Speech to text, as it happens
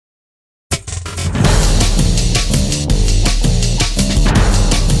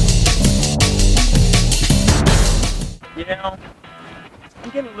know, I'm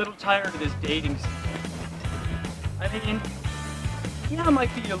getting a little tired of this dating scene. I mean, yeah, I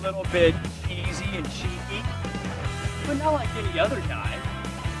might be a little bit cheesy and cheeky, but not like any other guy.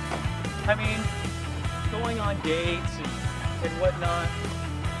 I mean, going on dates and whatnot,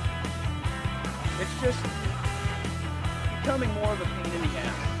 it's just becoming more of a pain in the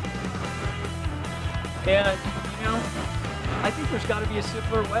ass. And, you know, I think there's got to be a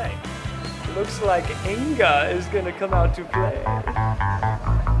simpler way. Looks like Inga is going to come out to play.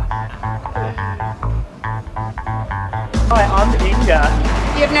 Hi, I'm Inga.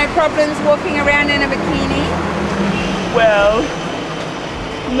 You have no problems walking around in a bikini? Well,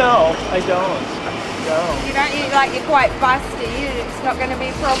 no, I don't. No. You don't, you're quite busty. It's not going to be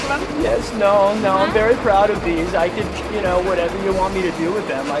a problem? Yes, no, I'm very proud of these. I could, you know, whatever you want me to do with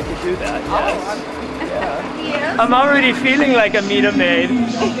them, I could do that. Yes. Yes. I'm already feeling like a meter maid.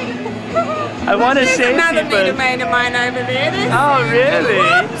 I want to say another people. meter maid of mine over there. Oh, really?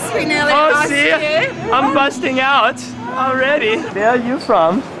 Whoops, we nearly lost see, you. I'm busting out already. Where are you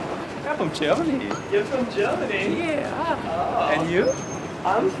from? I'm from Germany. You're from Germany? Yeah. Oh. And you?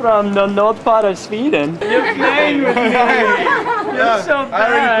 I'm from the north part of Sweden. You're playing with me. You're so bad. I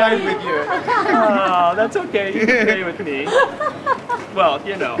already played with you. Oh, that's okay. You can play with me. Well,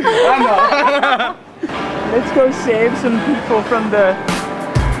 you know. I know. Let's go save some people from the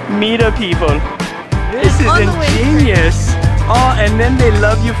meter people. This is ingenious. Oh, and then they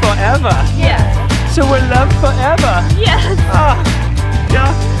love you forever. Yeah. So we're loved forever. Yes. Ah,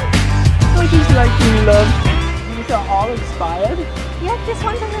 yeah. I just like being loved. These are all expired. Yeah, this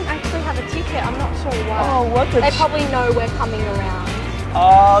one doesn't actually have a ticket. I'm not sure why. Oh, what the? They probably know we're coming around.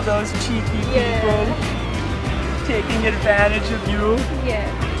 Oh, those cheeky Yeah. people taking advantage of you. Yeah.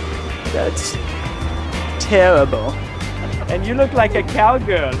 That's terrible. And you look like a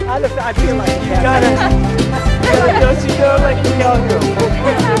cowgirl. I feel like you gotta don't you go like a cowgirl?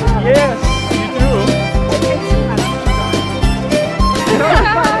 Yes, you do.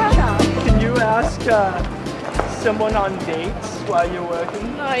 Can you ask someone on dates while you're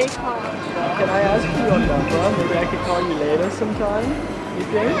working? No, you can't. Can I ask you your number? Maybe I could call you later sometime. You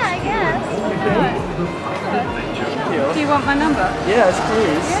think? Yeah, I guess. You think? Do you want my number? Yes,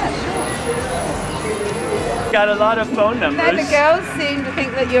 please. Yeah, sure. Got a lot of phone numbers. No, the girls seem to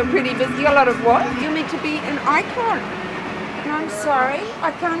think that you're pretty busy. You got a lot of what? You're meant to be an icon. And I'm sorry,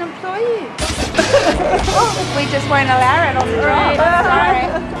 I can't employ you. Oh, we just won't allow it on the job. Sorry.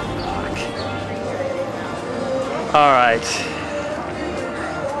 All right.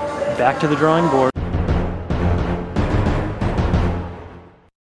 Back to the drawing board.